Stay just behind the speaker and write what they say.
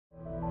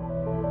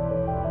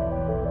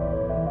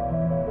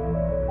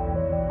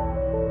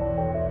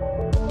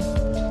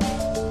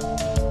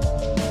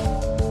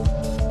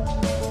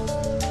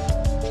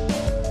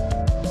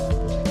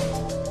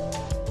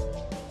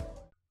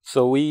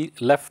So we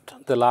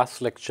left the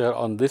last lecture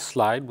on this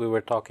slide. We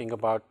were talking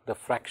about the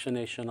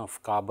fractionation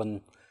of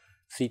carbon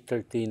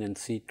C13 and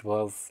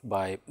C12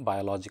 by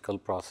biological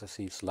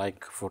processes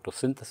like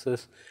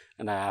photosynthesis,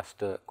 and I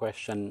asked a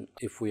question: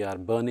 if we are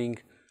burning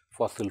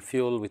fossil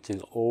fuel, which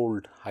is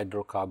old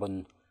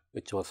hydrocarbon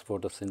which was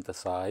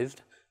photosynthesized,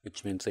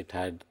 which means it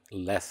had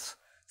less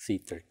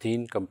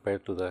C13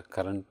 compared to the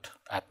current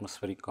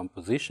atmospheric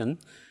composition,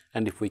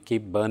 and if we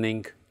keep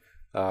burning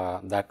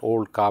that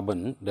old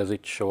carbon, does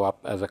it show up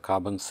as a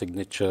carbon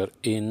signature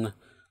in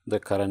the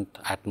current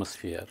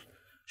atmosphere?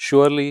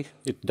 Surely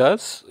it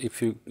does.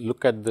 If you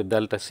look at the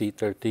delta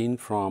C13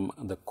 from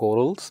the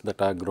corals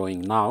that are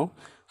growing now,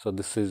 so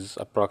this is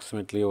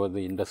approximately over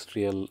the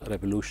industrial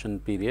revolution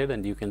period,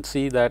 and you can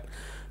see that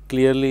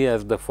clearly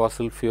as the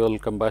fossil fuel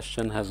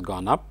combustion has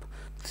gone up,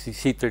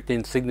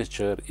 C13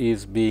 signature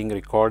is being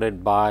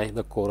recorded by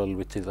the coral,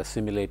 which is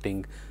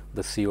assimilating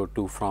the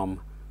CO2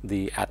 from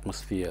the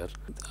atmosphere.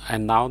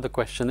 And now the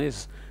question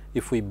is,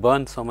 if we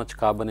burn so much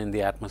carbon in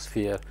the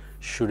atmosphere,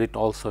 should it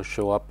also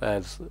show up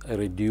as a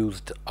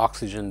reduced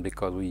oxygen,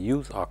 because we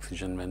use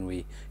oxygen when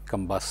we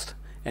combust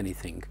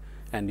anything?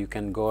 And you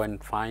can go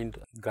and find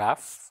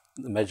graphs,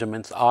 the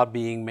measurements are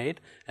being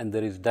made, and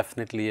there is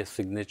definitely a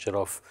signature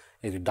of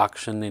a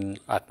reduction in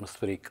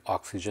atmospheric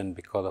oxygen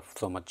because of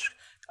so much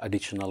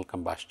additional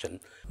combustion.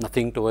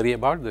 Nothing to worry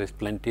about, there is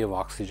plenty of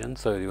oxygen,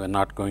 so you are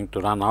not going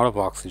to run out of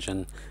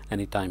oxygen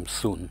anytime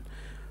soon.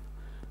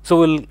 So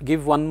we'll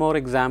give one more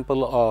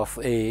example of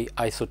a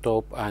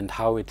isotope and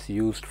how it's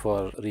used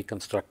for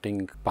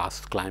reconstructing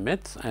past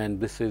climates, and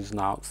this is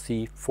now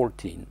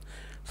C14.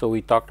 So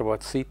we talked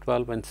about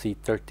C12 and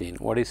C13.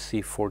 What is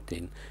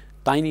C14?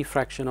 Tiny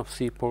fraction of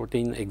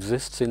C14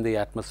 exists in the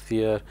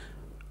atmosphere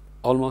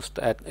almost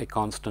at a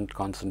constant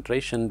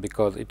concentration,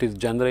 because it is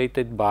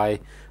generated by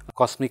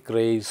cosmic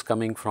rays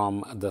coming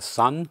from the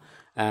sun,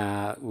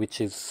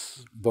 which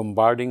is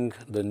bombarding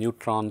the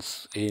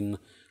neutrons in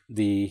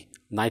the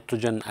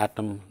nitrogen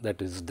atom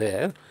that is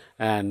there,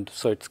 and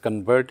so it's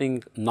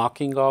converting,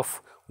 knocking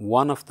off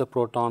one of the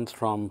protons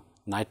from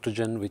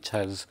nitrogen, which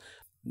has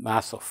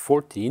mass of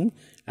 14,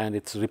 and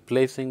it's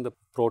replacing the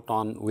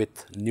proton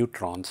with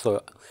neutrons.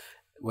 So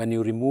when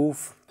you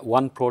remove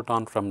one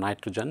proton from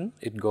nitrogen,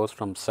 it goes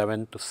from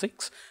 7 to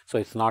 6. So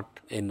it's not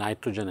a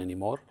nitrogen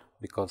anymore,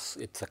 because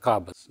it's a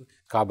carbon.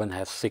 Carbon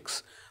has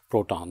 6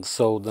 protons.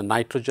 So the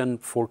nitrogen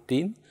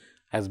 14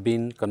 has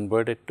been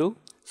converted to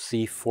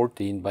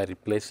C14 by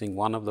replacing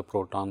one of the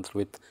protons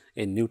with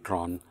a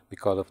neutron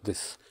because of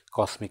this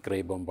cosmic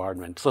ray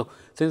bombardment. So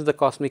since the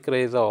cosmic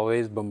rays are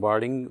always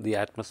bombarding the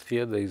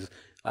atmosphere, there is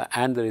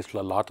and there is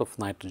a lot of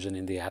nitrogen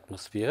in the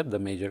atmosphere, the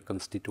major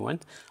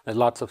constituent,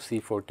 lots of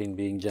C14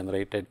 being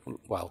generated.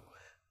 Well,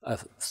 a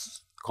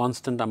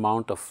constant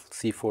amount of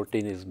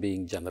C14 is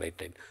being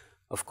generated.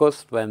 Of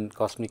course, when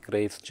cosmic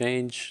rays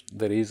change,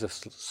 there is a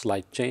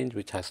slight change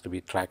which has to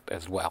be tracked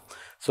as well.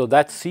 So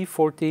that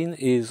C14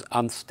 is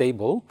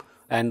unstable,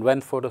 and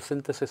when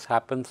photosynthesis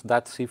happens,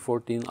 that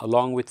C14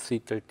 along with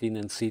C13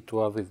 and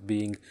C12 is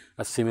being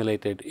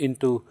assimilated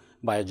into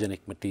biogenic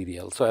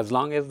material. So as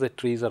long as the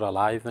trees are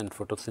alive and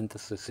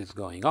photosynthesis is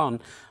going on,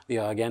 the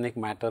organic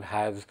matter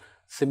has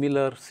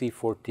similar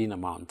C14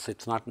 amounts.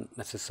 It's not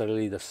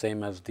necessarily the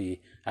same as the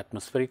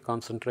atmospheric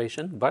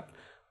concentration, but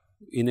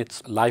in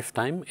its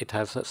lifetime it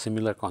has a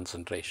similar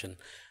concentration,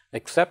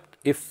 except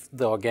if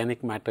the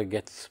organic matter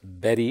gets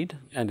buried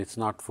and it's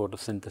not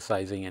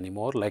photosynthesizing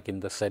anymore, like in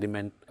the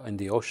sediment in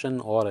the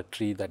ocean, or a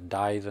tree that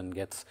dies and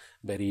gets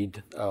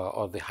buried,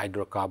 or the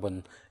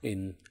hydrocarbon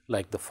in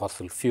like the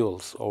fossil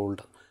fuels,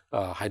 old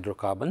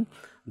hydrocarbon,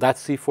 that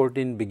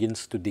C14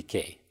 begins to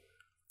decay.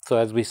 So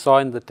as we saw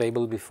in the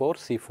table before,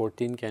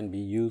 C14 can be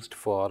used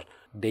for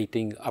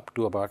dating up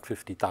to about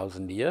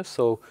 50,000 years.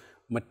 So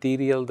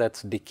material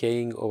that's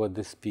decaying over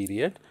this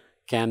period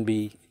can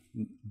be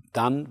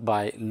done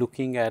by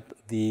looking at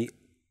the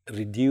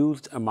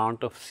reduced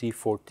amount of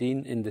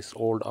C14 in this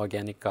old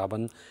organic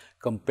carbon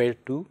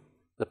compared to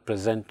the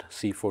present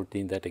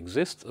C14 that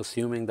exists,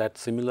 assuming that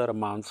similar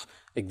amounts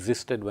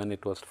existed when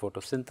it was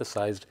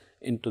photosynthesized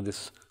into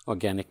this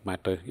organic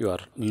matter you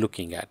are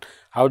looking at.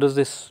 How does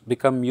this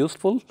become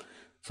useful?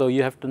 So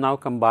you have to now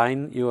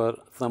combine your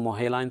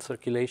thermohaline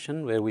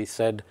circulation, where we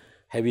said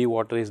heavy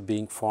water is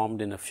being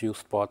formed in a few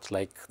spots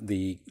like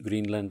the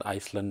Greenland,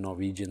 Iceland,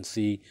 Norwegian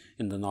Sea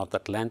in the North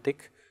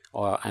Atlantic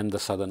and the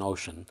Southern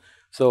Ocean.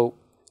 So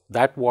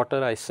that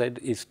water, I said,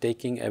 is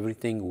taking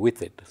everything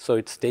with it. So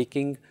it's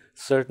taking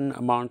certain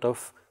amount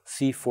of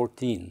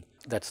C14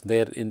 that's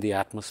there in the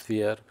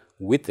atmosphere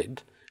with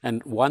it,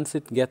 and once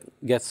it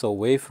gets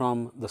away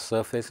from the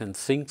surface and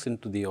sinks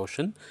into the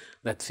ocean,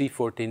 that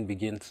C14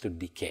 begins to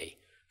decay.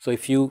 So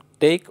if you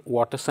take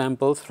water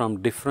samples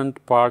from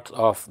different parts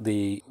of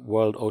the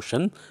world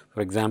ocean,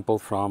 for example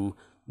from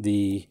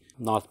the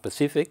North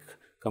Pacific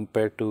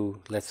compared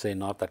to, let's say,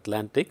 North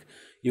Atlantic,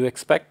 you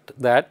expect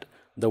that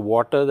the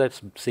water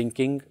that's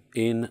sinking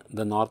in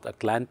the North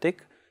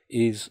Atlantic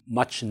is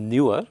much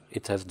newer.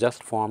 It has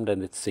just formed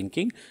and it's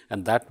sinking,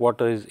 and that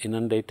water is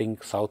inundating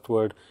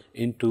southward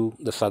into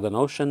the Southern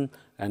Ocean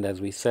and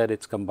as we said,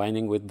 it's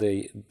combining with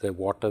the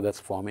water that's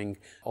forming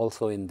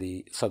also in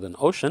the Southern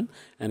Ocean,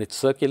 and it's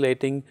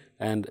circulating,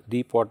 and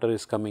deep water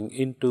is coming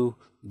into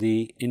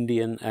the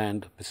Indian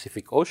and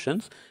Pacific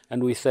Oceans,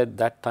 and we said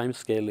that time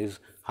scale is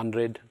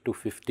 100 to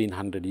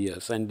 1500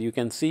 years. And you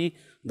can see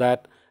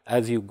that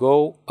as you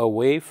go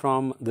away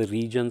from the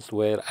regions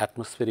where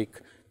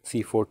atmospheric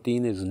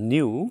C14 is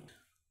new,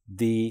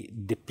 the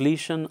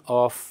depletion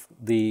of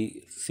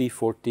the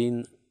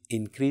C14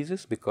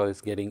 increases because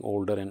it's getting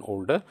older and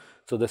older.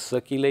 So, the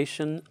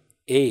circulation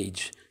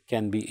age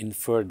can be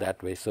inferred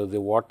that way. So,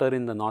 the water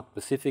in the North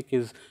Pacific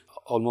is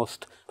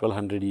almost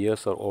 1200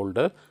 years or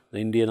older. The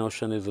Indian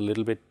Ocean is a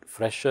little bit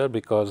fresher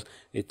because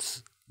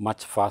it's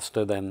much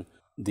faster than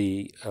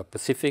the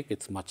Pacific,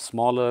 it's much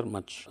smaller,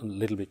 a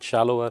little bit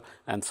shallower,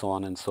 and so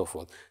on and so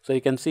forth. So,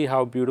 you can see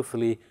how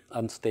beautifully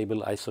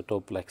unstable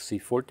isotope like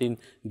C14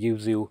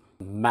 gives you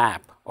a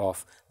map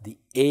of the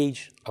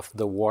age of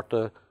the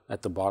water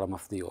at the bottom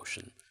of the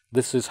ocean.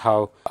 This is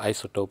how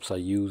isotopes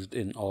are used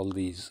in all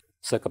these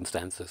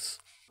circumstances.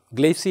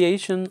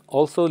 Glaciation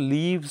also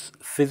leaves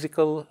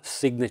physical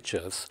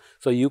signatures.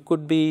 So, you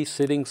could be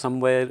sitting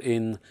somewhere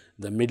in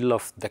the middle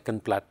of Deccan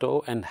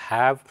Plateau and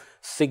have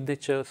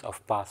signatures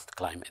of past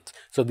climates.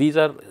 So, these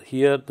are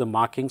here, the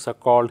markings are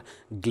called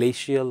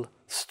glacial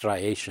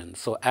striations.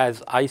 So,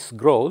 as ice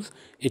grows,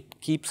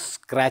 it keeps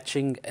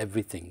scratching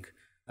everything,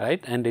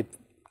 right, and it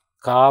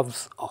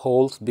carves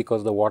holes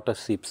because the water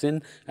seeps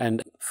in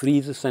and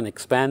freezes and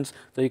expands.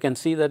 So, you can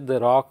see that the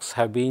rocks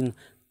have been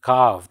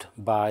carved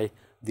by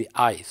the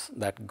ice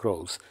that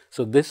grows.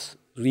 So, this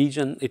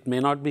region, it may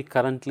not be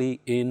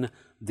currently in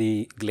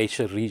the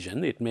glacier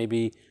region, it may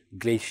be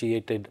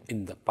glaciated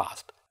in the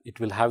past. It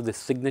will have the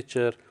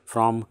signature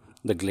from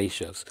the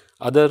glaciers.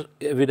 Other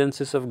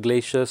evidences of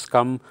glaciers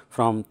come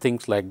from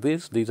things like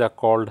this. These are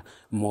called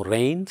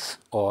moraines,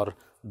 or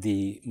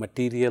the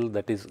material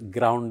that is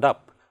ground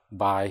up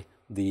by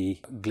the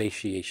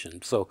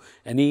glaciation. So,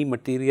 any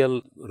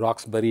material,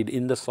 rocks buried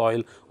in the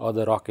soil or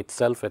the rock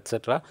itself,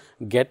 etc.,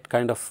 get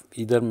kind of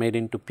either made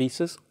into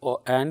pieces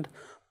and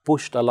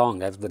pushed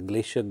along. As the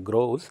glacier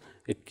grows,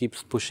 it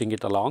keeps pushing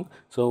it along.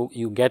 So,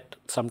 you get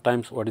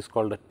sometimes what is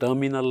called a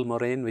terminal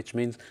moraine, which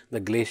means the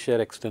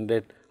glacier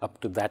extended up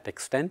to that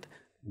extent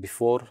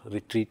before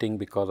retreating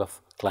because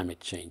of climate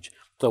change.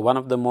 So, one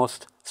of the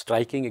most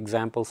striking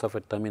examples of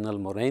a terminal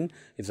moraine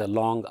is a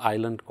long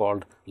island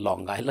called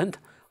Long Island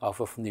off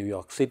of New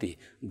York City.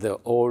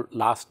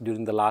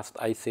 During the last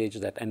ice age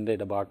that ended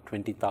about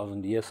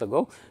 20,000 years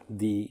ago,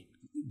 the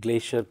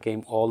glacier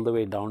came all the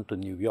way down to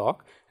New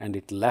York, and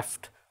it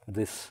left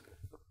this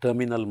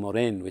terminal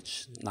moraine,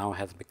 which now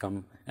has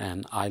become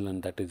an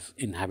island that is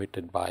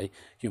inhabited by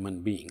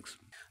human beings.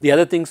 The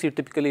other things you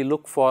typically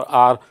look for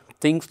are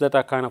things that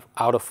are kind of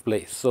out of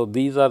place. So,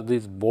 these are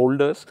these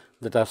boulders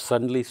that are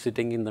suddenly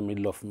sitting in the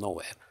middle of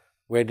nowhere.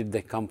 Where did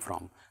they come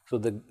from? So,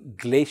 the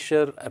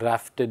glacier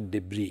rafted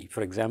debris,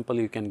 for example,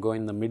 you can go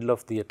in the middle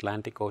of the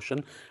Atlantic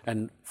Ocean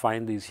and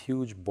find these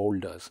huge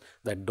boulders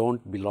that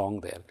don't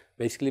belong there,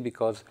 basically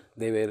because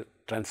they were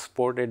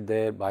transported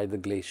there by the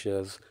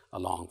glaciers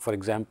along. For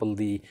example,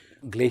 the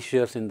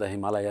glaciers in the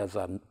Himalayas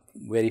are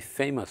very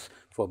famous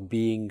for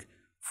being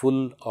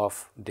full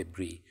of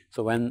debris.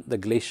 So, when the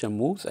glacier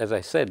moves, as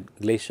I said,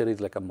 glacier is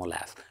like a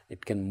molasses,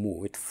 it can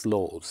move, it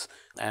flows,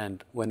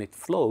 and when it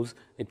flows,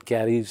 it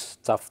carries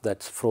stuff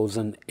that's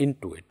frozen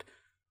into it.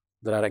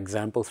 There are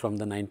examples from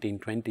the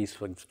 1920s,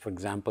 for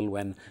example,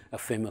 when a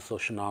famous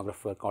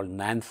oceanographer called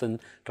Nansen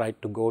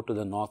tried to go to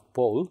the North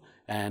Pole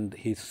and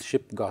his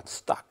ship got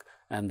stuck,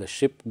 and the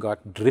ship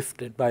got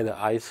drifted by the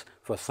ice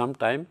for some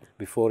time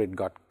before it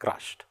got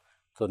crushed.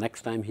 So,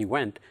 next time he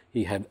went,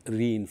 he had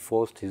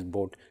reinforced his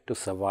boat to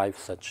survive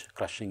such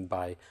crushing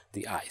by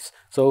the ice.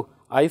 So,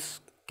 ice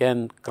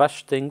can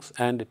crush things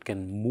and it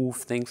can move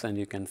things, and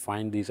you can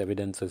find these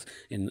evidences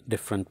in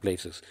different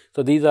places.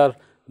 So, these are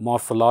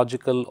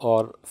morphological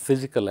or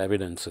physical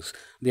evidences.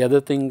 The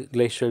other thing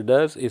glacier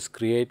does is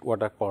create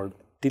what are called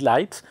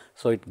tillites.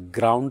 So, it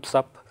grounds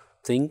up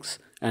things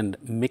and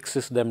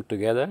mixes them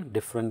together,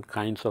 different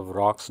kinds of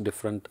rocks,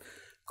 different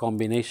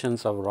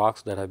combinations of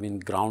rocks that have been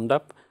ground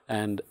up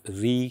and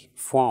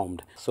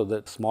reformed. So,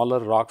 the smaller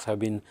rocks have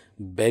been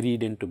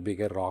buried into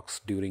bigger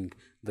rocks during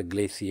the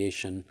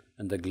glaciation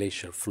and the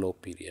glacier flow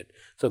period.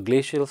 So,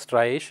 glacial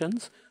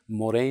striations,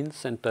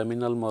 moraines and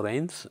terminal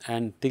moraines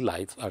and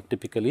tillites are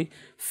typically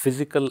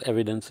physical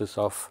evidences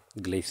of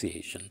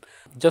glaciation.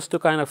 Just to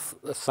kind of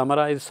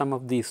summarize some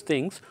of these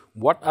things,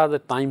 what are the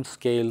time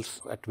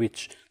scales at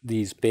which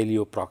these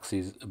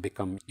paleoproxies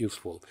become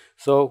useful?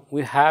 So,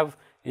 we have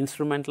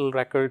instrumental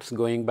records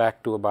going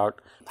back to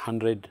about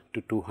 100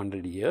 to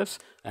 200 years,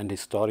 and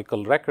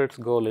historical records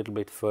go a little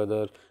bit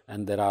further,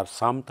 and there are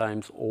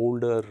sometimes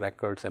older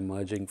records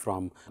emerging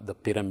from the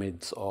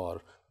pyramids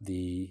or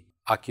the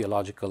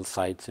archaeological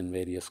sites in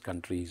various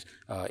countries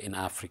in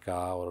Africa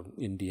or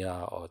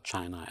India or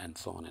China and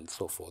so on and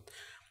so forth.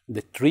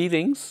 The tree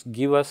rings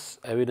give us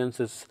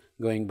evidences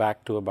going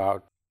back to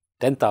about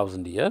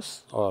 10,000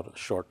 years or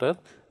shorter.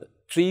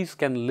 trees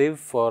can live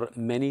for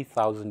many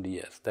thousand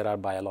years. There are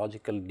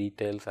biological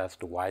details as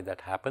to why that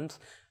happens.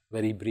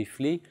 Very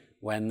briefly,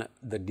 when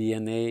the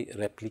DNA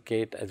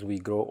replicate as we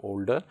grow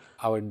older,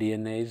 our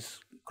DNA's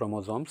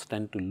chromosomes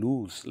tend to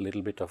lose a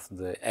little bit of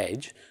the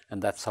edge,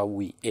 and that's how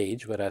we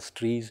age, whereas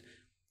trees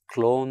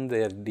clone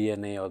their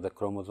DNA or the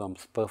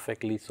chromosomes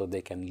perfectly so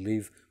they can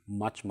live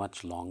much,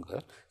 much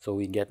longer. So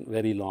we get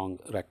very long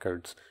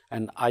records.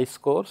 And ice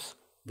cores,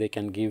 they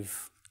can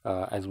give,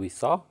 as we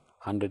saw,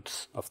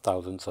 hundreds of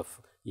thousands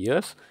of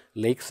years.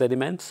 Lake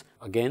sediments,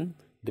 again,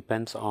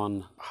 depends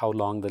on how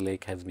long the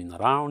lake has been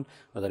around,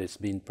 whether it's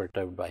been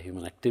perturbed by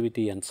human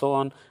activity and so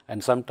on.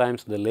 And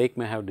sometimes the lake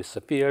may have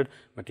disappeared,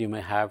 but you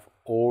may have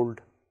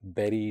old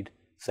buried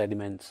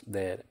sediments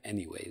there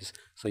anyways.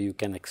 So you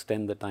can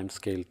extend the time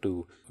scale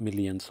to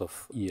millions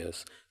of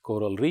years.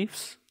 Coral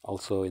reefs,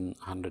 also in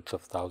hundreds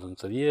of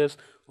thousands of years.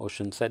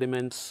 Ocean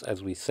sediments,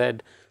 as we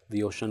said,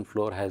 the ocean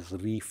floor has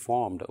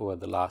reformed over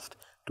the last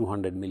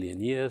 200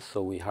 million years,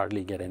 so we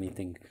hardly get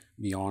anything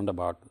beyond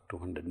about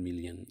 200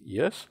 million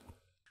years.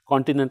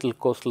 Continental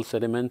coastal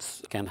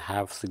sediments can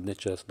have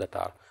signatures that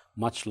are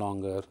much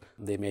longer.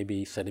 They may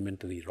be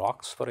sedimentary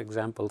rocks, for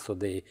example. So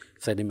the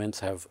sediments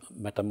have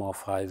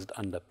metamorphized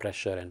under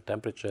pressure and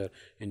temperature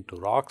into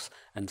rocks,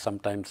 and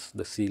sometimes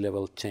the sea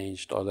level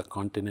changed or the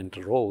continent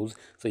rose.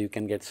 So you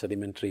can get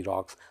sedimentary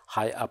rocks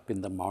high up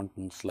in the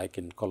mountains, like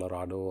in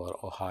Colorado or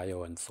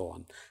Ohio and so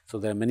on. So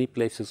there are many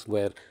places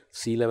where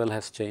sea level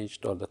has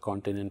changed or the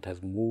continent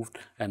has moved,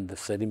 and the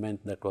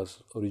sediment that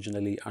was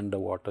originally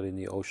underwater in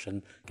the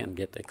ocean can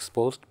get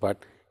exposed,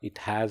 but it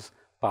has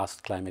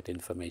past climate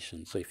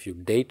information. So if you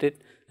date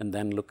it and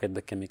then look at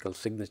the chemical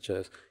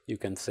signatures, you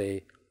can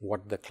say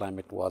what the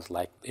climate was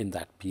like in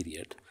that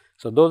period.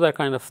 So those are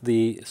kind of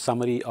the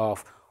summary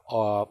of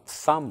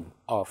some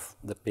of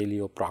the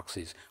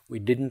paleoproxies. We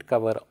didn't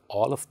cover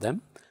all of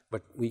them,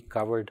 but we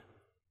covered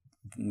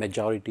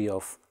majority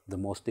of the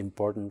most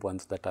important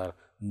ones that are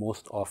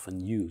most often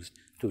used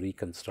to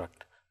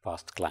reconstruct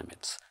past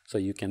climates. So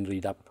you can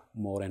read up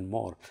more and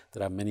more.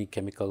 There are many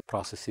chemical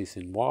processes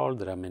involved,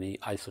 there are many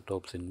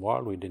isotopes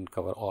involved. We didn't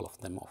cover all of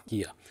them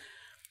here.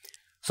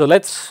 So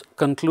let's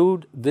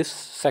conclude this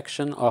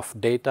section of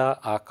data,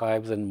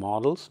 archives and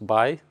models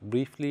by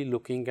briefly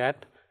looking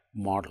at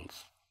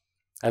models.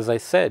 As I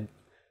said,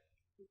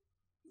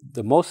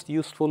 the most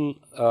useful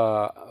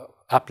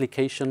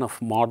application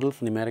of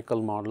models,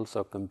 numerical models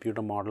or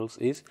computer models,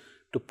 is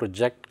to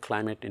project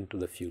climate into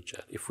the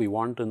future. If we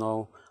want to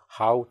know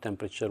how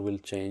temperature will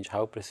change,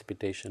 how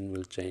precipitation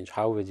will change,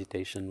 how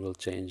vegetation will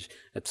change,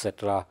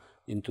 etc.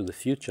 into the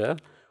future,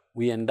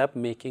 we end up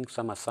making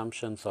some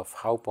assumptions of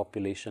how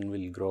population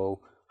will grow,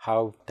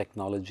 how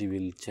technology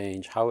will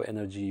change, how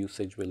energy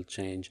usage will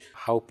change,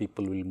 how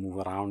people will move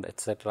around,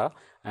 etc.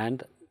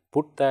 and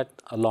put that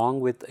along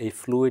with a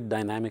fluid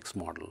dynamics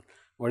model.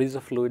 What is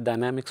a fluid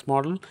dynamics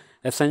model?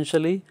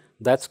 Essentially,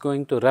 that's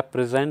going to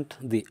represent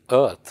the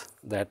Earth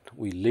that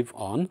we live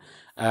on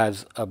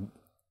as a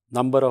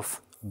number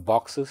of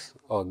boxes,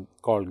 or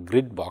called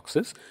grid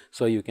boxes.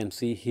 So you can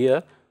see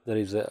here there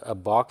is a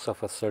box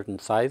of a certain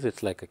size.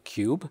 It's like a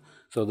cube.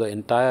 So the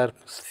entire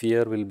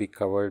sphere will be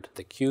covered with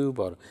a cube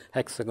or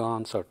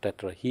hexagons or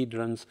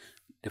tetrahedrons.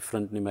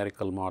 Different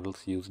numerical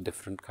models use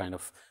different kind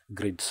of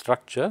grid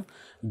structure,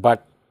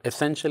 but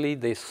essentially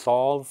they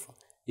solve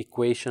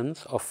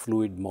equations of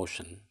fluid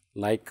motion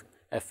like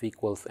F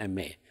equals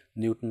ma,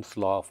 Newton's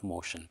law of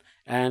motion,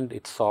 and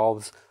it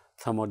solves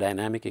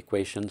thermodynamic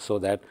equations so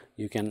that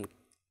you can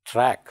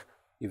track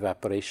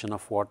evaporation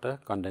of water,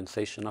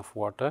 condensation of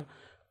water,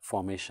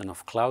 formation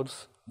of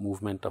clouds,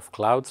 movement of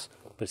clouds,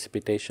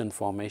 precipitation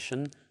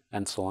formation,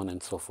 and so on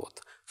and so forth.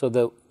 So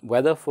the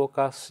weather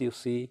forecasts you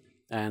see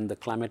and the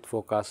climate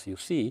forecasts you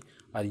see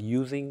are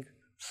using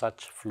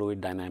such fluid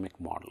dynamic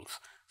models.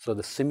 So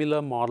the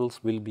similar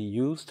models will be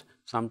used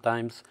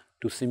sometimes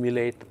to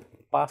simulate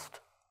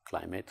past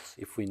climates.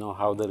 If we know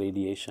how the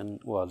radiation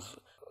was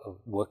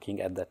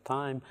working at that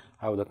time,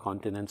 how the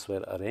continents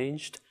were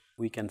arranged,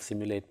 we can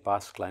simulate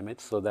past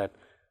climates so that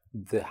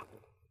the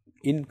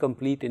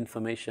incomplete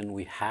information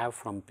we have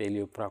from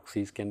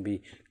paleoproxies can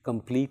be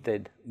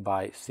completed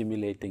by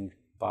simulating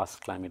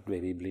past climate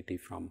variability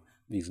from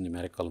these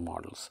numerical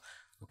models.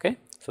 Okay?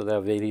 So there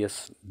are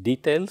various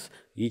details.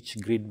 Each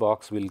grid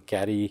box will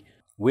carry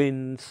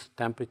winds,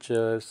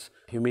 temperatures,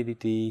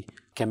 humidity,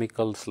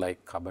 chemicals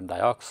like carbon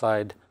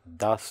dioxide,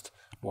 dust,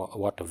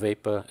 water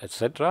vapor,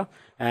 etc.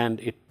 And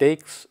it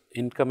takes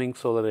incoming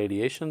solar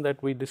radiation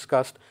that we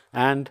discussed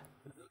and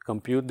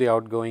compute the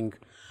outgoing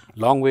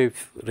long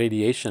wave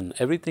radiation.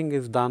 Everything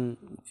is done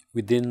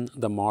within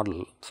the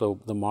model. So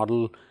the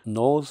model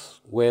knows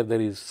where there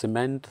is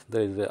cement,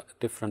 there is a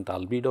different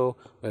albedo,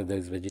 where there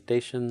is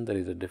vegetation, there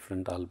is a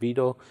different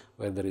albedo,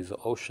 where there is an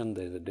ocean,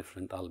 there is a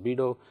different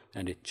albedo,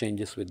 and it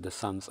changes with the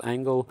sun's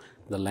angle.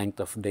 The length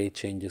of day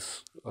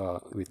changes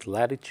with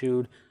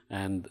latitude,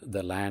 and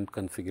the land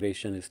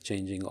configuration is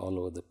changing all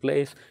over the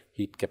place.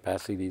 Heat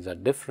capacities are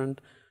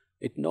different.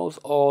 It knows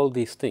all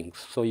these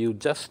things. So you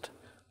just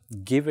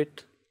give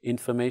it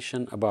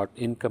information about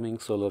incoming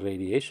solar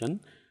radiation,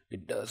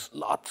 It does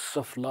lots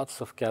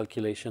of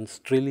calculations,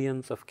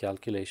 trillions of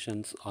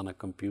calculations on a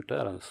computer,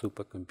 on a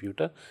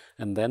supercomputer,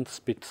 and then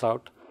spits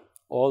out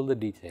all the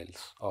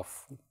details of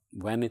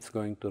when it's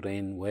going to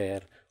rain,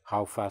 where,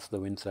 how fast the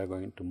winds are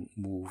going to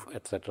move,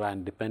 etc.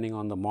 And depending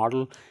on the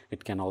model,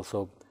 it can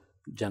also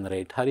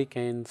generate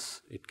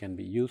hurricanes, it can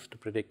be used to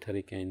predict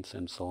hurricanes,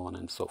 and so on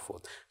and so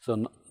forth.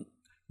 So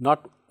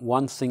not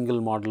one single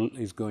model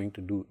is going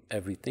to do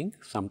everything.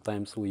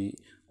 Sometimes we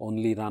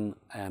only run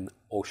an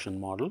ocean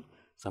model,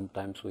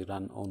 sometimes we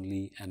run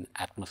only an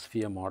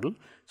atmosphere model.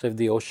 So if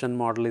the ocean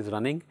model is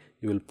running,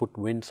 you will put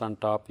winds on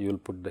top, you will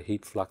put the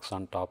heat flux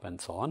on top, and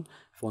so on.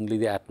 If only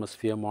the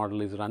atmosphere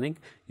model is running,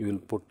 you will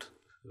put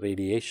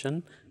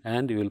radiation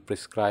and you will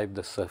prescribe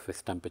the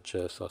surface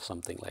temperatures or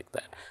something like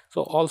that.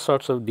 So all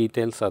sorts of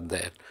details are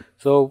there.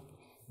 So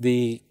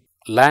the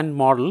land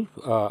model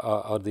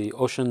or the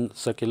ocean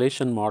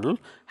circulation model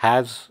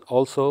has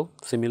also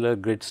similar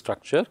grid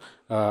structure.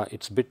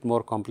 It's a bit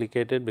more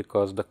complicated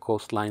because the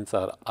coastlines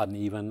are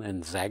uneven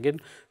and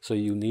jagged. So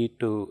you need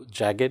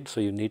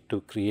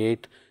to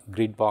create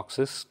grid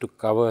boxes to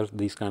cover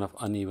these kind of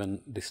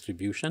uneven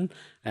distribution,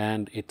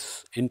 and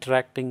it's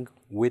interacting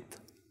with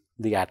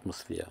the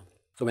atmosphere.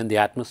 So when the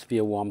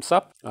atmosphere warms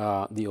up,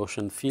 the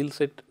ocean feels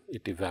it,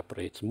 it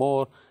evaporates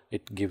more,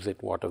 it gives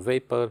it water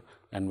vapor,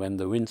 and when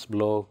the winds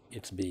blow,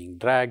 it's being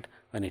dragged.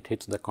 When it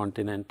hits the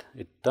continent,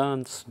 it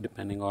turns,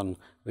 depending on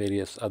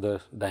various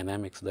other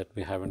dynamics that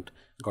we haven't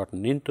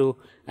gotten into,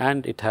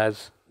 and it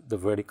has the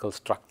vertical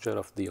structure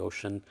of the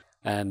ocean,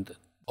 and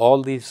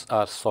all these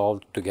are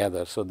solved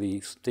together. So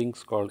these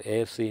things called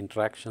air-sea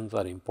interactions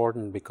are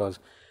important because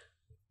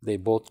they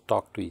both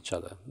talk to each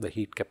other. The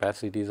heat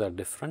capacities are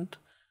different,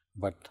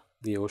 but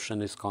the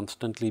ocean is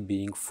constantly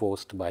being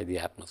forced by the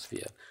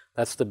atmosphere.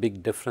 That's the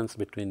big difference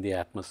between the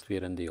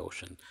atmosphere and the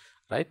ocean,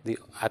 right? The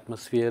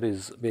atmosphere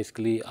is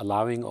basically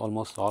allowing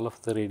almost all of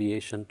the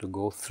radiation to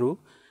go through,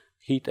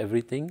 heat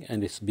everything,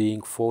 and it's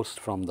being forced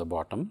from the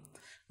bottom.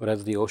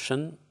 Whereas the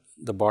ocean,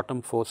 the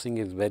bottom forcing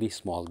is very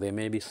small. There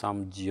may be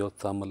some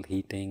geothermal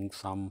heating,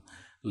 some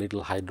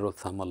little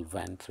hydrothermal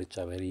vents which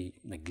are very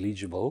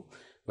negligible,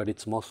 but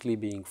it's mostly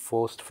being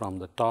forced from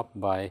the top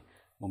by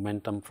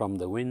momentum from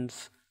the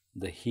winds,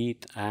 the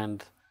heat,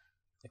 and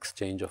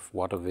exchange of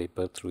water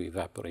vapor through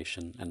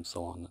evaporation, and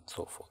so on and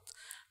so forth.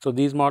 So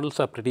these models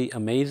are pretty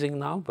amazing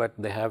now, but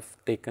they have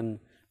taken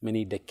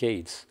many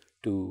decades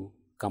to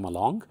come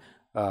along.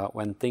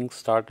 When things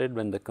started,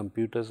 when the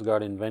computers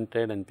got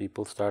invented and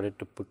people started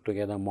to put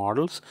together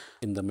models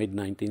in the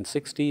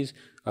mid-1960s,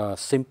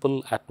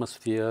 simple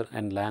atmosphere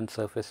and land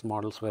surface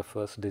models were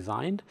first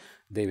designed.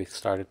 They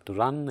started to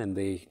run, and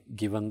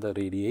given the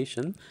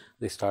radiation,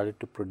 they started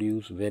to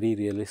produce very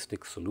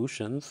realistic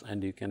solutions,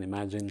 and you can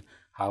imagine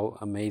how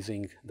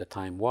amazing the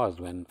time was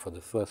when for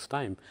the first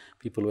time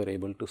people were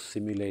able to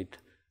simulate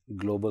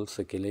global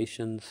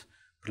circulations.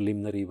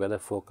 Preliminary weather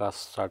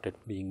forecasts started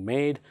being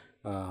made.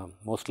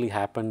 Mostly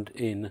happened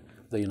in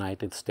the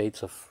United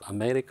States of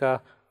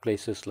America,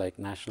 places like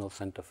National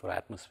Center for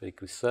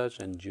Atmospheric Research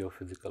and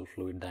Geophysical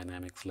Fluid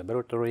Dynamics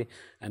Laboratory,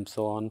 and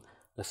so on.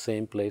 The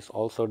same place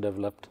also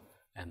developed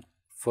an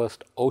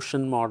first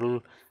ocean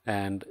model,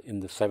 and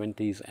in the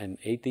 70s and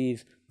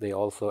 80s they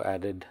also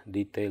added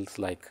details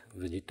like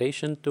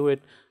vegetation to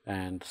it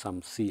and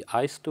some sea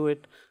ice to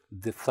it.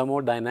 The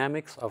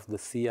thermodynamics of the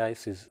sea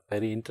ice is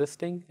very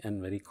interesting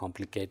and very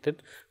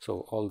complicated.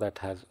 So all that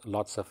has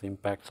lots of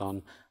impacts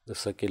on the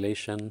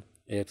circulation,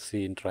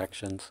 air-sea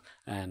interactions,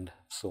 and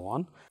so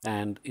on.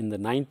 And in the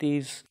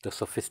 90s, the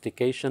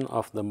sophistication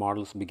of the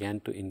models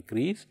began to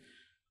increase.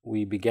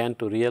 We began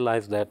to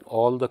realize that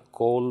all the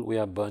coal we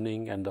are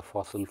burning and the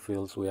fossil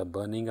fuels we are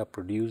burning are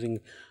producing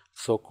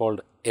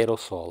so-called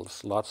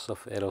aerosols, lots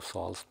of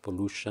aerosols,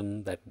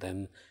 pollution that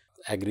then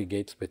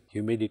aggregates with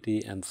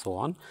humidity and so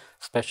on,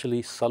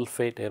 especially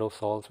sulfate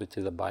aerosols, which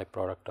is a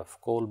byproduct of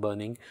coal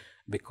burning,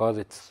 because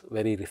it's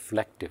very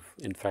reflective.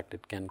 In fact,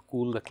 it can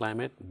cool the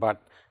climate,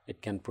 but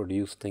it can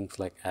produce things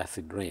like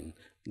acid rain.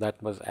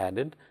 That was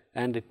added,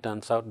 and it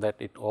turns out that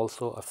it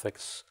also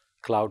affects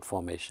cloud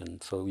formation.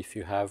 So if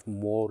you have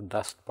more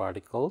dust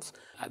particles,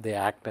 they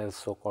act as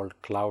so-called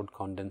cloud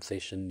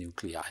condensation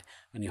nuclei.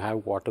 When you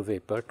have water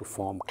vapor to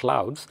form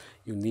clouds,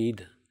 you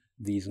need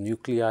these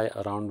nuclei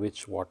around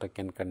which water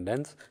can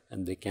condense,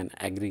 and they can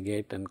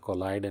aggregate and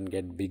collide and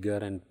get bigger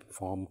and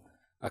form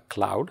a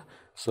cloud.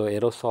 So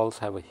aerosols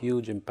have a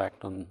huge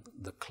impact on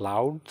the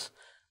clouds,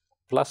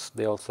 plus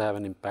they also have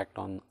an impact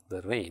on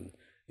the rain.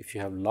 If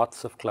you have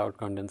lots of cloud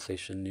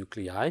condensation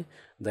nuclei,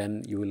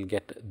 then you will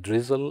get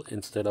drizzle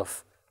instead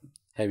of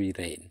heavy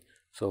rain.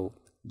 So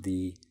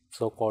the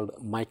so-called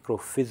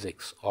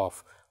microphysics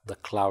of the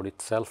cloud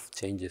itself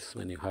changes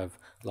when you have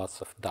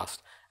lots of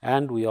dust.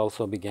 And we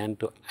also began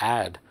to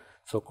add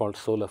so-called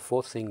solar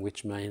forcing,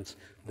 which means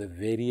the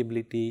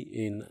variability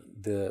in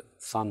the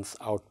sun's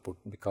output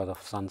because of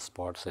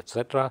sunspots,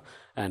 etc.,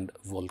 and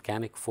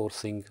volcanic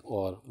forcing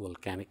or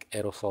volcanic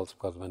aerosols,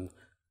 because when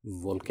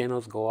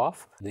volcanoes go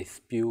off, they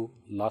spew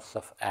lots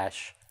of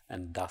ash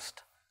and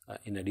dust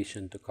in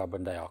addition to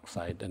carbon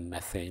dioxide and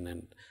methane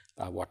and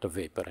water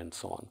vapor and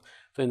so on.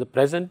 So in the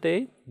present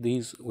day,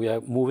 we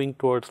are moving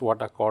towards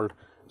what are called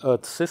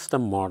Earth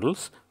system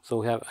models.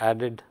 So we have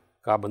added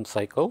carbon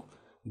cycle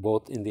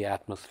both in the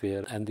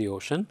atmosphere and the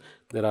ocean.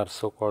 There are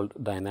so-called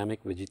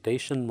dynamic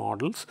vegetation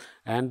models,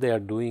 and they are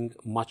doing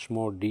much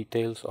more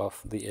details of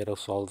the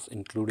aerosols,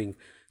 including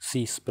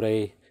sea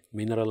spray,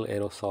 mineral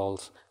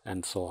aerosols,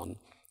 and so on.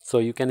 So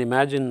you can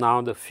imagine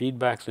now the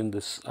feedbacks in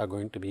this are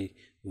going to be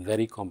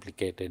very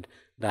complicated.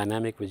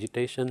 Dynamic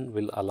vegetation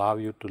will allow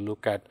you to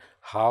look at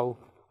how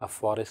a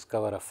forest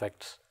cover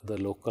affects the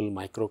local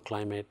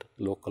microclimate,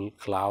 local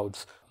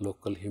clouds,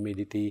 local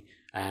humidity,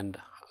 and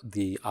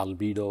the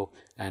albedo,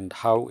 and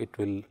how it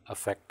will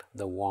affect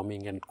the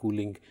warming and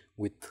cooling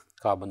with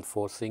carbon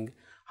forcing,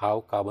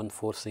 how carbon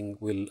forcing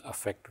will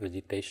affect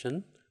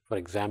vegetation. For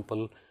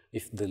example,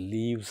 if the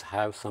leaves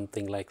have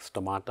something like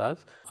stomatas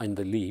in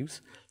the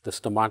leaves, the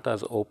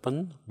stomatas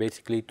open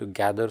basically to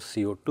gather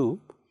CO2,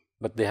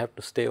 but they have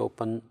to stay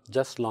open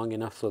just long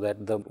enough so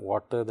that the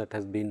water that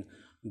has been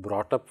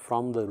brought up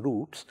from the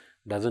roots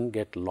doesn't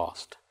get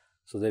lost.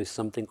 So there is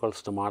something called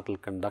stomatal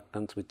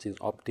conductance, which is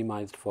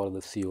optimized for the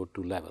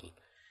CO2 level.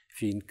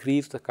 If you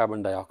increase the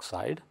carbon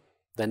dioxide,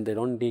 then they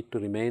don't need to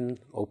remain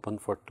open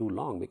for too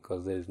long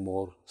because there is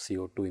more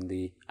CO2 in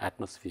the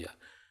atmosphere.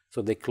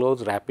 So they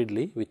close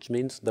rapidly, which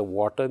means the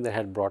water they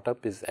had brought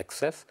up is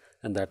excess,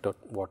 and that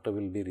water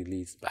will be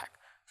released back.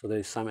 So there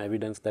is some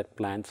evidence that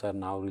plants are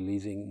now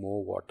releasing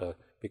more water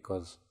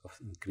because of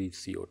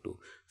increased CO2.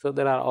 So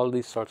there are all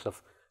these sorts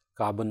of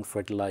carbon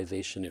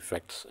fertilization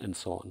effects and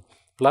so on.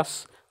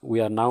 Plus, we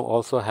are now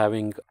also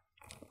having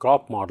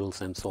crop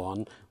models and so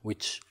on,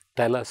 which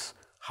tell us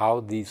how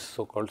these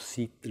so-called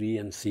C3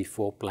 and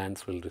C4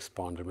 plants will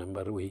respond.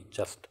 Remember, we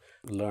just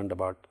learned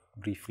about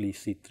briefly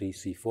C3,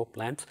 C4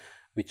 plants,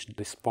 which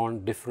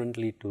respond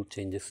differently to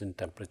changes in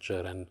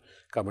temperature and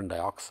carbon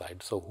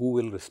dioxide. So who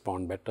will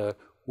respond better,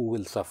 who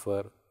will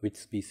suffer, which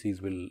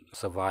species will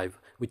survive,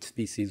 which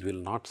species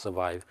will not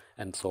survive,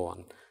 and so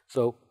on.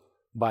 So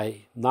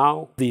by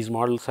now, these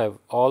models have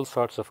all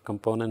sorts of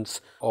components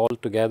all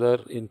together,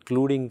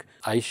 including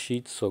ice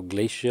sheets, so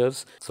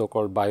glaciers,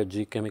 so-called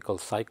biogeochemical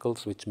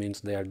cycles, which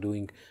means they are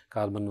doing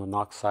carbon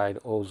monoxide,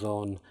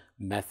 ozone,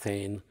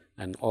 methane,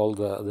 and all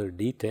the other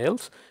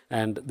details.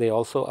 And they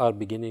also are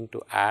beginning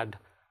to add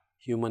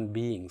human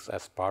beings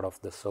as part of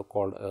the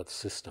so-called Earth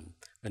system.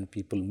 When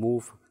people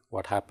move,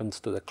 what happens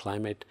to the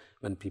climate?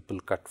 When people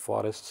cut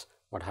forests,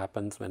 what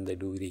happens when they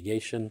do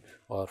irrigation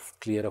or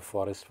clear a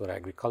forest for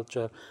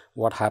agriculture?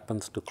 What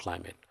happens to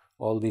climate?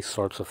 All these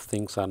sorts of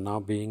things are now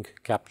being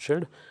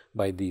captured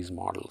by these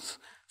models.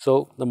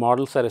 So the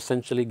models are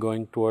essentially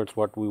going towards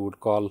what we would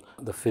call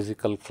the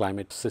physical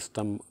climate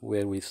system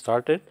where we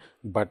started,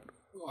 but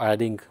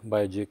adding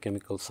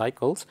biogeochemical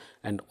cycles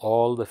and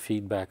all the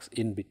feedbacks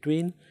in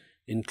between,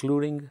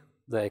 including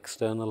the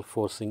external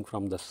forcing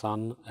from the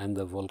sun and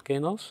the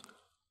volcanoes,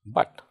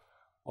 but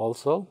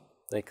also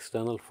the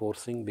external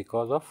forcing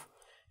because of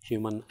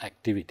human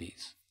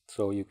activities.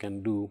 So you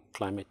can do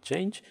climate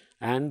change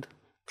and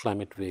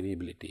climate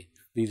variability.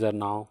 These are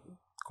now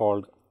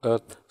called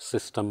Earth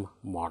system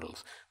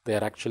models. They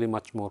are actually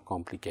much more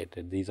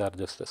complicated. These are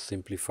just a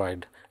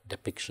simplified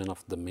depiction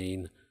of the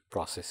main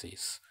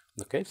processes.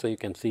 Okay, so you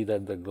can see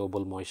that the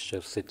global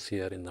moisture sits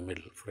here in the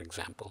middle, for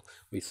example.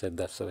 We said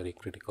that's a very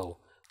critical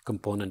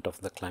component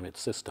of the climate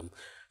system.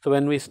 So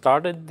when we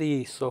started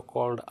the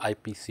so-called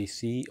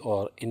IPCC,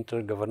 or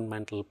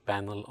Intergovernmental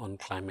Panel on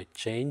Climate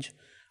Change,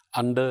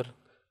 under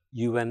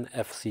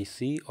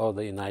UNFCCC, or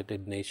the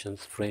United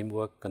Nations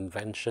Framework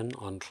Convention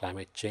on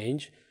Climate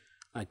Change,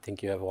 I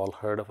think you have all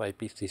heard of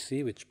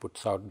IPCC, which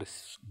puts out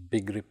this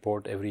big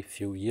report every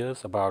few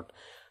years about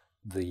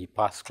the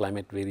past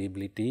climate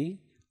variability,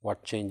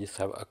 what changes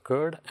have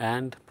occurred,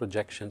 and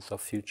projections of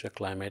future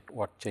climate,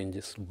 what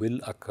changes will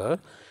occur.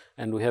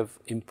 And we have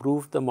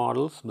improved the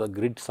models. The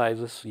grid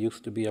sizes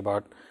used to be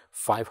about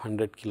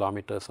 500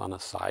 kilometers on a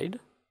side,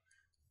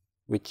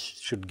 which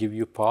should give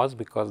you pause,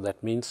 because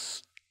that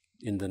means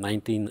in the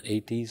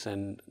 1980s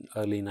and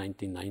early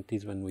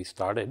 1990s when we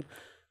started,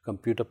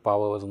 computer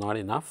power was not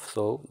enough.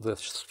 So the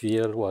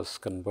sphere was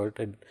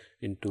converted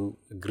into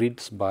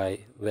grids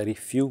by very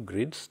few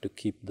grids to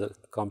keep the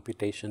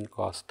computation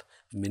cost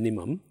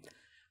minimum.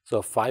 So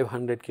a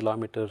 500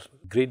 kilometer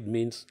grid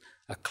means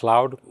a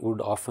cloud would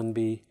often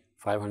be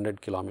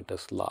 500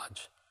 kilometers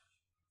large.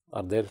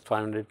 Are there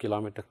 500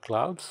 kilometer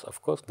clouds?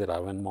 Of course there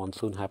are. When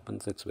monsoon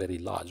happens, it's very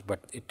large,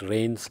 but it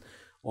rains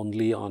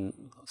only on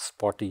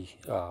spotty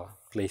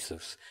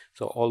places.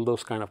 So all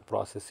those kind of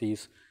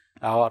processes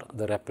are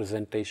the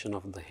representation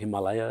of the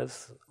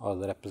Himalayas or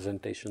the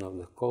representation of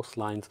the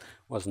coastlines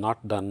was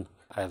not done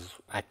as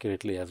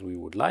accurately as we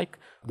would like.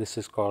 This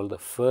is called the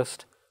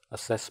first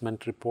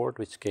assessment report,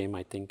 which came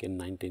I think in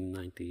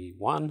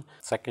 1991,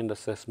 second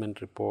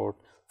assessment report,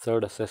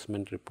 third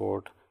assessment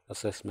report,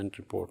 assessment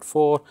report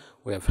 4,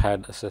 we have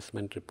had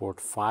assessment report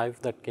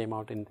 5 that came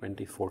out in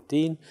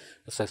 2014,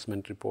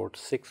 assessment report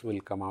 6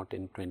 will come out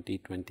in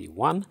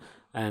 2021,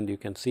 and you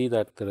can see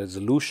that the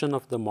resolution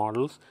of the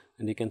models,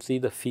 and you can see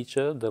the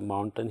feature, the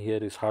mountain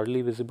here is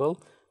hardly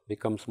visible,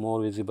 becomes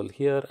more visible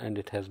here, and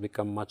it has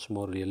become much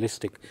more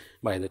realistic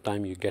by the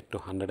time you get to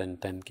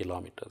 110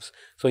 kilometers.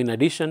 So in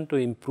addition to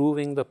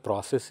improving the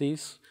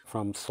processes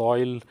from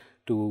soil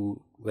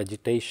to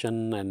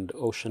vegetation and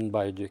ocean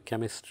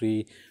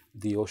biogeochemistry,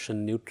 the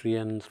ocean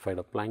nutrients,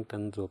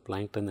 phytoplankton,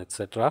 zooplankton,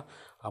 etc.,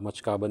 how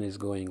much carbon is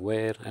going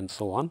where and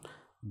so on,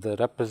 the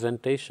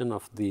representation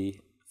of the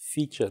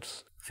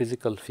features,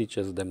 physical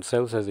features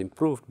themselves has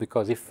improved,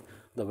 because if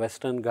the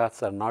Western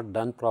Ghats are not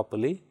done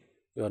properly,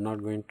 you are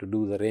not going to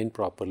do the rain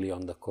properly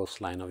on the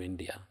coastline of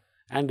India,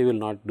 and you will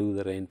not do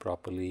the rain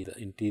properly in the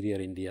interior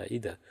India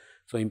either.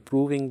 So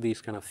improving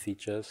these kind of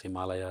features,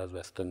 Himalayas,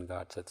 Western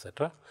Ghats,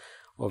 etc.,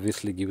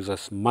 obviously gives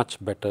us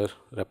much better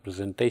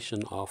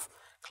representation of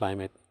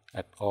climate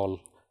at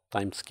all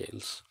time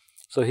scales.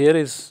 So here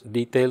is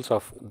details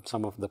of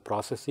some of the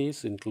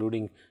processes,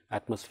 including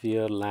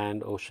atmosphere,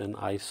 land, ocean,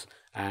 ice,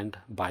 and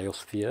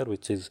biosphere,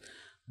 which is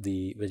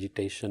the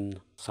vegetation,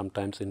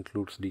 sometimes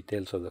includes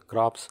details of the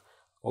crops,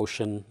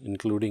 ocean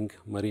including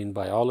marine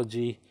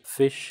biology,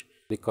 fish,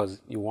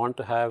 because you want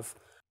to have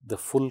the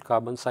full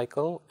carbon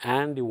cycle,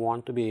 and you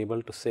want to be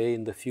able to say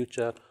in the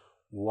future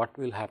what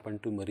will happen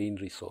to marine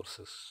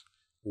resources,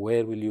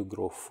 where will you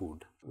grow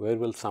food, where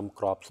will some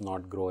crops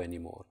not grow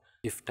anymore.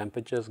 If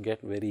temperatures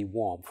get very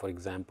warm, for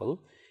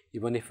example,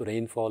 even if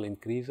rainfall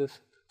increases,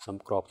 some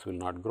crops will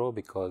not grow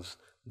because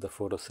the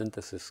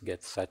photosynthesis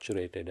gets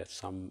saturated at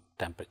some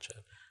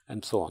temperature,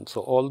 and so on.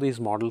 So all these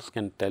models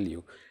can tell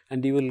you,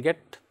 and you will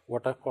get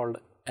what are called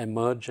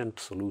emergent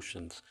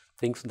solutions,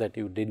 things that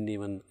you didn't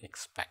even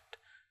expect.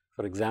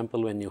 For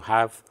example, when you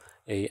have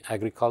a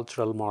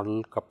agricultural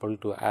model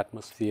coupled to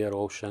atmosphere,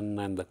 ocean,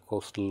 and the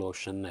coastal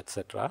ocean,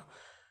 etc.,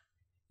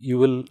 you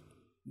will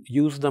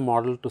use the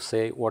model to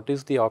say what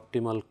is the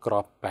optimal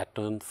crop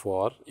pattern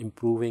for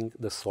improving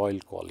the soil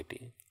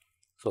quality.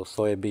 So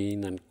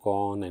soybean and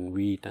corn and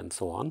wheat and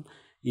so on,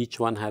 each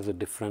one has a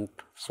different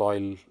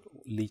soil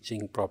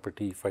leaching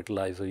property,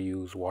 fertilizer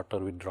use, water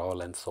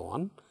withdrawal, and so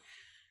on.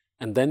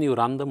 And then you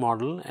run the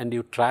model and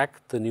you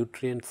track the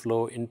nutrient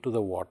flow into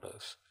the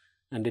waters,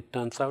 and it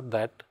turns out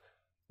that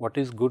what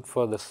is good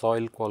for the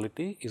soil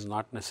quality is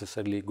not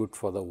necessarily good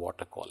for the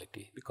water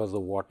quality, because the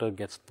water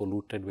gets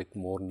polluted with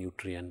more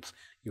nutrients,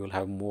 you will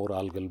have more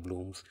algal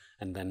blooms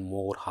and then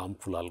more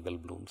harmful algal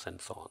blooms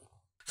and so on.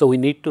 So we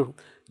need to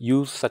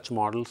use such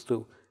models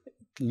to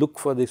look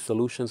for these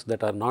solutions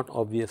that are not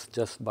obvious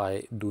just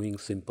by doing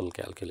simple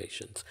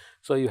calculations.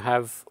 So you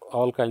have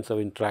all kinds of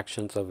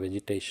interactions of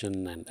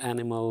vegetation and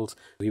animals,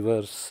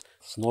 rivers,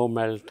 snow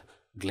melt,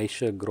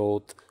 glacier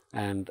growth,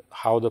 and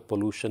how the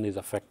pollution is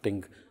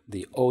affecting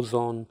the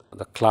ozone,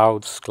 the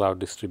clouds, cloud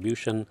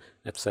distribution,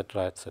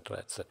 etc., etc.,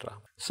 etc.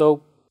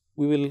 So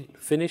we will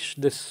finish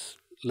this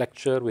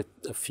lecture with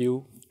a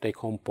few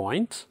take-home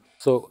points.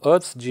 So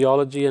Earth's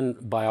geology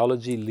and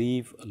biology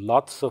leave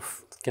lots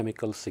of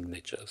chemical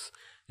signatures.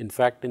 In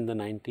fact, in the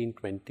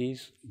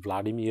 1920s,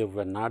 Vladimir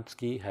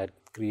Vernadsky had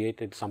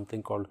created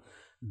something called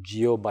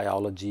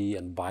geobiology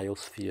and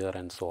biosphere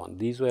and so on.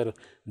 These were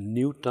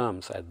new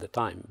terms at the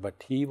time,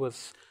 but he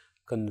was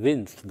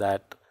convinced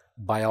that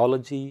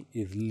biology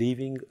is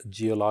leaving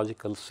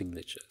geological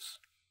signatures.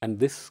 And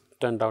this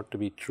turned out to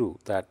be true,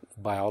 that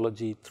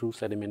biology through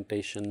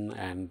sedimentation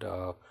and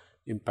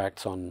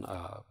impacts on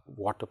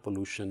water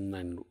pollution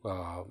and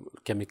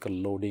chemical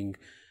loading,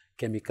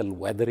 chemical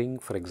weathering,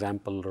 for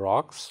example,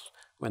 rocks,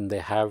 when they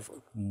have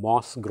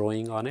moss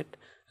growing on it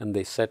and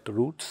they set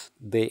roots,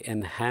 they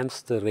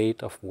enhance the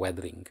rate of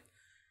weathering.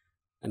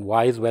 And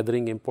why is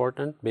weathering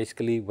important?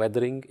 Basically,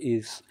 weathering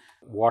is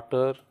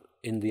water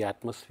in the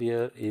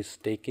atmosphere is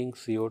taking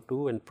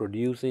CO2 and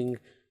producing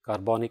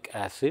carbonic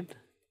acid,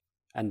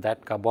 and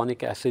that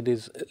carbonic acid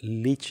is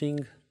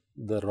leaching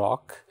the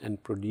rock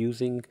and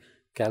producing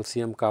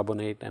calcium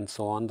carbonate and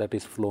so on that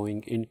is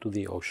flowing into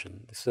the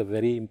ocean. This is a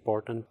very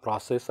important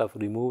process of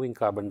removing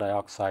carbon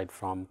dioxide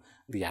from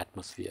the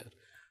atmosphere.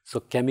 So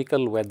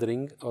chemical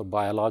weathering or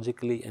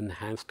biologically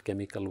enhanced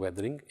chemical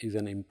weathering is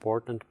an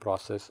important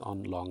process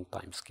on long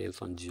time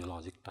scales, on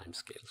geologic time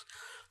scales.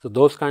 So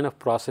those kind of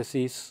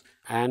processes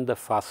and the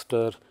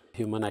faster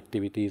human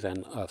activities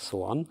and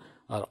so on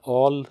are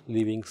all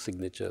leaving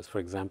signatures. For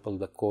example,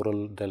 the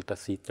coral delta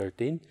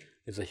C13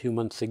 is a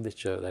human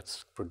signature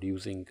that's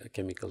producing a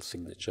chemical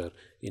signature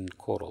in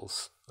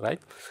corals, right?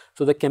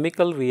 So the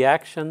chemical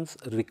reactions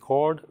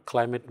record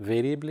climate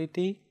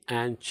variability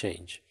and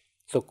change.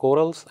 So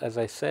corals, as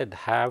I said,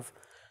 have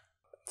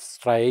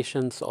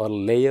striations or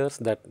layers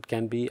that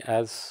can be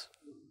as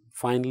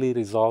finely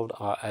resolved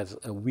as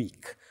a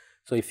week.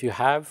 So if you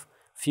have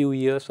few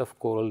years of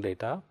coral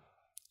data,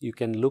 you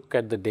can look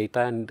at the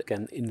data and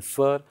can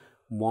infer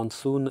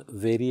monsoon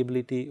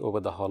variability over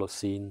the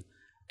Holocene,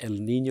 El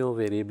Nino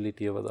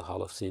variability over the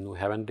Holocene. We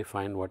haven't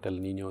defined what El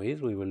Nino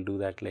is, we will do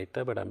that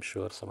later, but I'm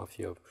sure some of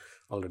you have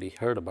already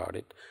heard about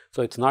it.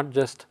 So it's not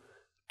just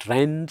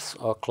trends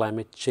or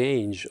climate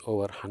change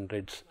over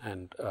hundreds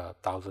and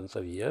thousands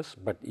of years,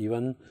 but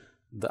even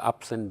the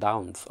ups and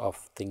downs of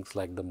things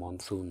like the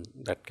monsoon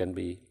that can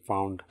be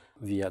found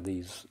via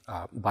these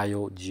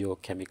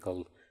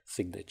biogeochemical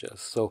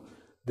signatures. So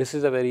this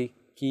is a very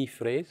key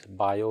phrase,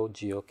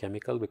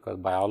 biogeochemical, because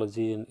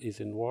biology is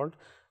involved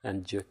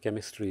and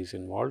geochemistry is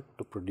involved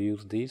to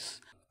produce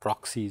these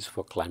proxies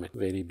for climate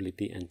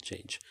variability and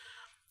change.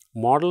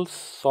 Models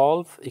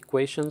solve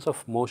equations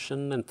of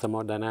motion and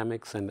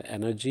thermodynamics and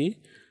energy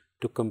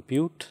to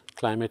compute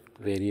climate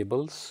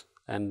variables,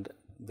 and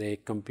they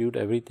compute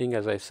everything,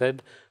 as I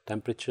said,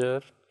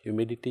 temperature,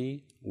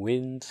 humidity,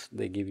 winds,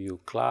 they give you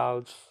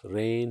clouds,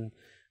 rain,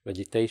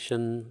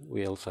 vegetation.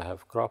 We also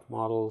have crop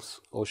models,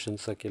 ocean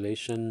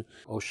circulation,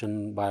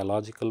 ocean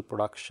biological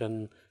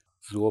production,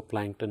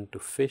 zooplankton to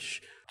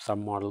fish.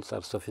 Some models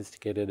are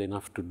sophisticated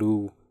enough to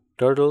do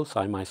turtles.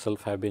 I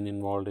myself have been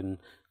involved in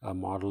a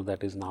model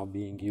that is now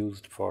being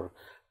used for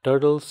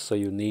turtles. So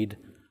you need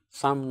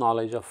some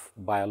knowledge of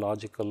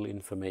biological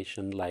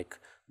information like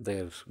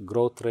their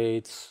growth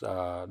rates,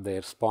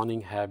 their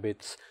spawning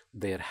habits,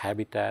 their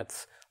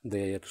habitats,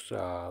 their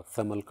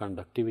thermal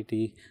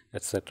conductivity,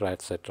 etc.,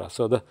 etc.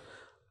 So the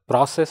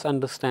process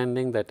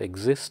understanding that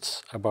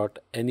exists about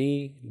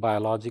any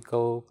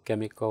biological,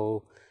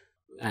 chemical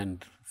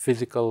and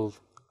physical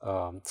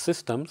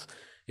systems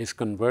is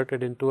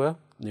converted into a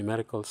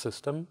numerical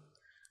system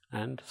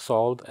and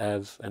solved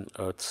as an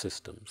earth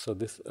system. So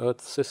this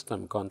earth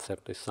system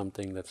concept is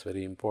something that's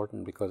very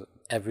important because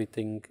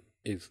everything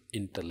is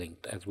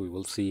interlinked, as we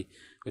will see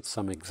with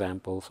some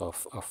examples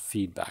of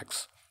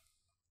feedbacks.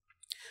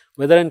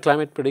 Weather and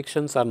climate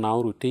predictions are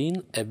now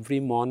routine. Every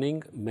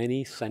morning,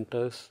 many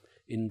centers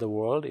in the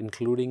world,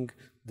 including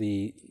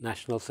the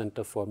National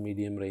Center for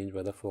Medium Range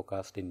Weather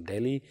Forecast in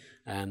Delhi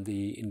and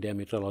the India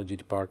Meteorology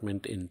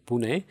Department in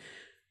Pune,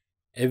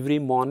 every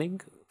morning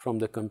from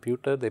the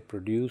computer they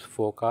produce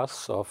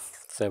forecasts of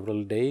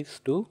several days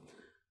to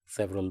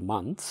several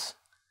months.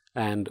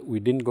 And we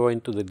didn't go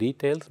into the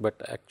details,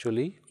 but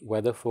actually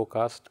weather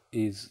forecast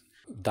is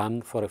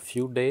done for a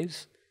few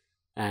days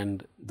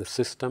and the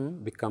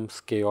system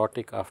becomes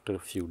chaotic after a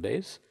few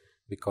days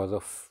because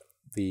of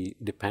the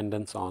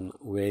dependence on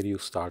where you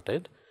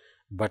started,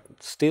 but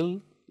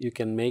still you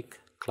can make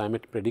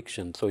climate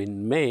predictions. So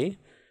in May,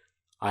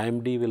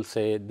 IMD will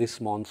say this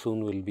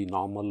monsoon will be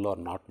normal or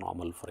not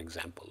normal, for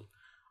example.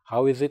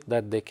 How is it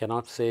that they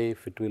cannot say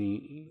if it will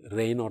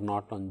rain or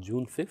not on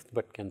June 5th,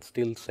 but can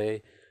still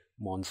say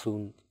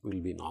monsoon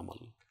will be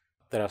normal?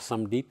 There are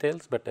some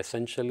details, but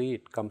essentially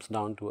it comes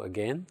down to,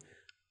 again,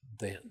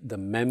 the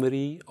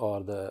memory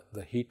or the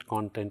heat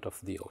content of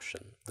the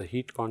ocean. The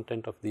heat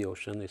content of the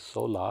ocean is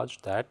so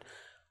large that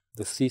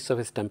the sea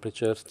surface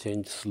temperatures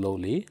change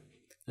slowly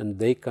and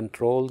they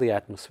control the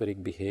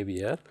atmospheric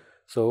behavior.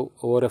 So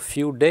over a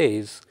few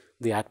days,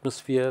 the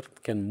atmosphere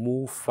can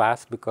move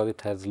fast because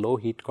it has low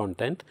heat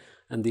content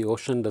and the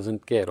ocean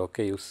doesn't care.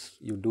 Okay,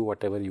 you do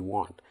whatever you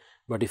want.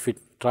 But if it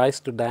tries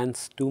to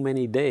dance too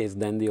many days,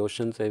 then the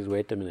ocean says,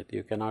 wait a minute,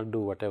 you cannot do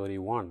whatever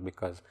you want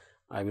because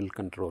I will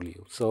control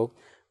you. So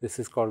this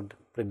is called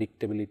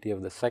predictability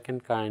of the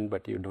second kind,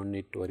 but you don't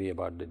need to worry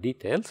about the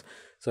details.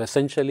 So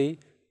essentially,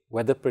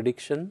 weather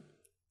prediction,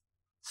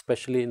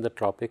 especially in the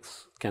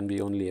tropics, can be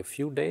only a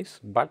few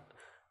days, but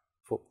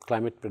for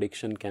climate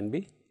prediction can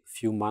be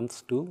few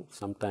months to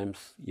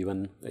sometimes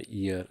even a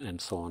year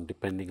and so on,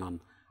 depending on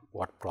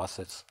what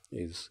process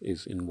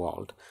is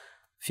involved.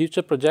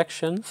 Future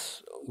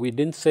projections, we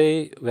didn't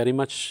say very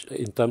much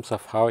in terms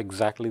of how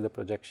exactly the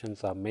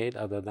projections are made,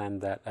 other than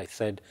that I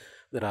said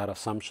there are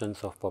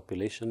assumptions of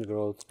population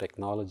growth,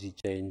 technology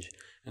change,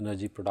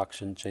 energy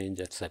production change,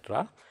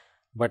 etc.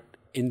 But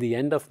in the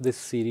end of this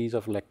series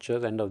of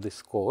lectures, end of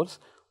this course,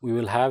 we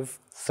will have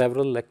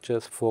several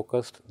lectures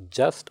focused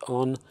just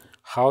on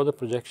how the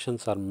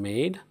projections are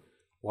made,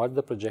 what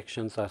the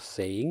projections are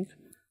saying,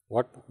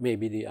 what may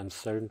be the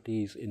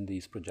uncertainties in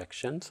these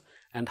projections,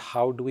 and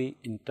how do we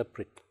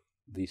interpret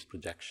these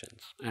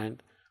projections,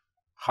 and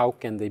how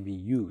can they be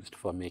used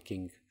for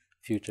making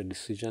future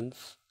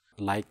decisions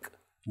like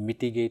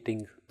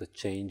mitigating the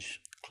change,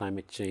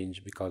 climate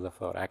change because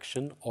of our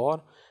action,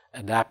 or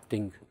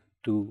adapting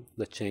to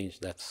the change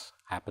that's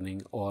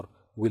happening or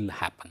will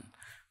happen.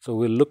 So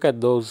we'll look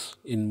at those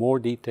in more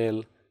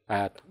detail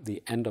at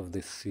the end of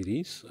this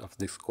series of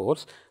this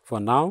course.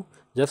 For now,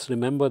 just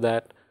remember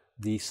that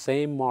the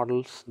same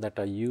models that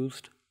are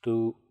used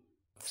to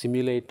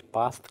simulate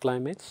past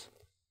climates,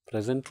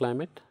 present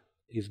climate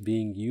is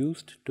being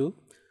used to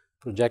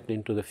project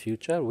into the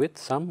future with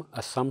some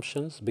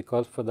assumptions,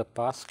 because for the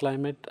past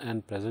climate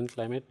and present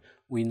climate,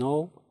 we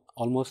know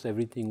almost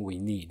everything we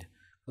need.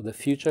 For the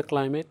future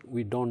climate,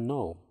 we don't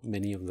know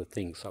many of the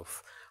things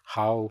of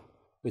how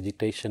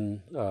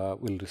vegetation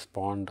will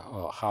respond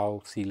or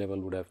how sea level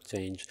would have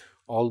changed.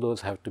 All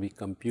those have to be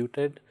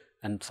computed,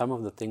 and some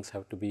of the things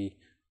have to be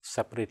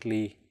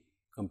separately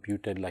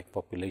computed, like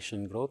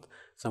population growth.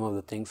 Some of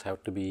the things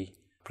have to be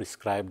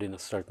prescribed in a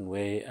certain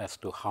way as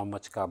to how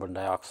much carbon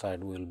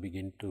dioxide will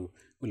begin to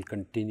will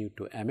continue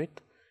to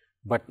emit,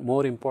 but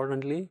more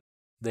importantly,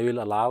 they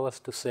will allow us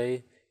to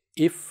say,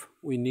 if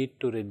we need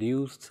to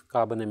reduce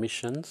carbon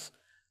emissions,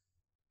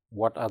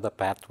 what are the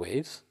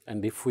pathways,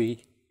 and if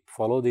we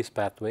follow these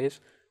pathways,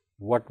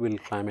 what will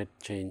climate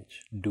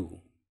change do?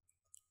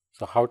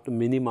 So, how to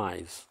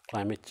minimize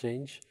climate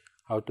change,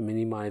 how to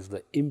minimize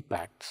the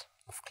impacts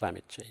of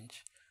climate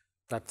change.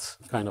 That's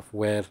kind of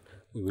where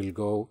we will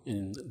go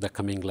in the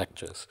coming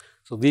lectures.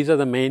 So, these are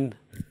the main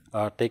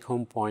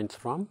take-home points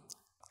from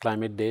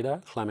climate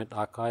data, climate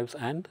archives,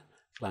 and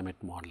climate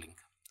modeling.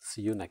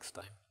 See you next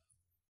time.